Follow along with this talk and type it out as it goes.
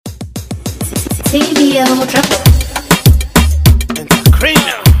CBO drop.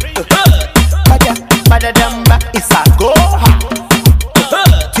 It's a go.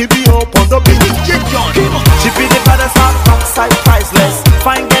 TBO on the beat. She be the baddest outside priceless.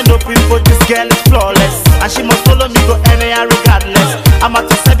 Fine girl, no people, this girl is flawless. And she must follow me, go anywhere regardless. I'm at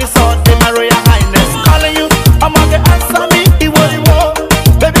the service all day, my royal highness. Calling you, I'm gonna answer me. Iwo.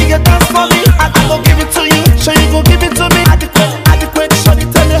 Baby, you dance for me, and I go give it to you. So you go give it to me. Adequate, shawty,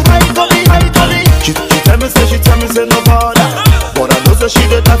 tell me how you going. She tell me, say no bother. But I know so she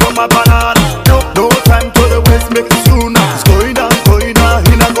the type for my banana. No time to the waist, make it sooner. It's going down,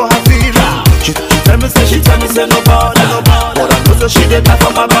 he not go have fever. She tell me, say no bother. But I know so she the type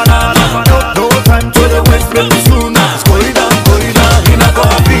for my banana. No time to the waist, make it sooner. It's going down, he not go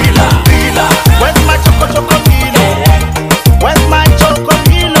have fever. Where's my Choko Milo? Where's my Choko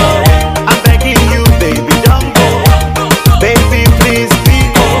Milo? I'm begging you, baby, don't go. Baby, please,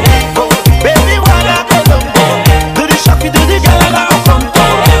 go. Baby, wanna go, don't go. Do the shocky, do the gala, come go.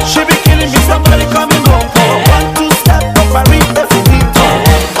 She be killing me, somebody coming home. 1, 2 step up, I read the finito.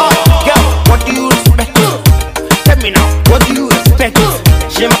 Oh, girl, what do you expect? Tell me now, what do you expect?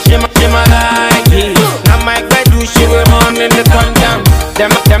 She my like it. Now my bedroom, she will run in the come down. Them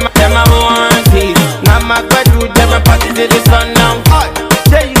I want it. Now my bedroom, them I party till the sun down.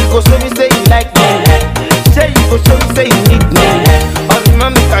 Say you go, so me say you like me. Say you go, so me say you need me. All the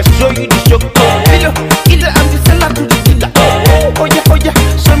man make I show you the Choko Milo. Either I'm the seller to the dealer. Oh yeah,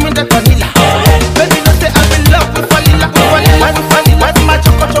 show me that vanilla. Baby, don't say I'm in love with vanilla. Where's my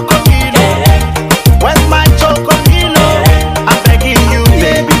Choko Milo? Where's my Choko Milo? I'm begging you,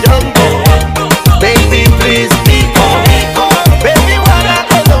 baby, don't go. Baby, please, go. Baby, wanna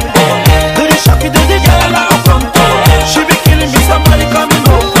go, don't go. Do the shocky, do the gala, come go. She be killing me, somebody coming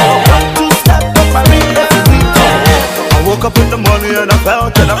home. 1, 2 step up, I read the finito. I woke up in the morning and I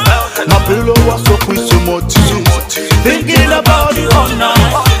felt. My pillow was so quick, so much. Thinking about you all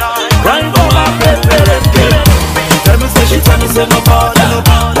night. Crying for my baby. She tell me, say no bother.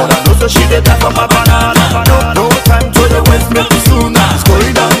 But I know so she the type for my banana. No time to the waist, make it sooner.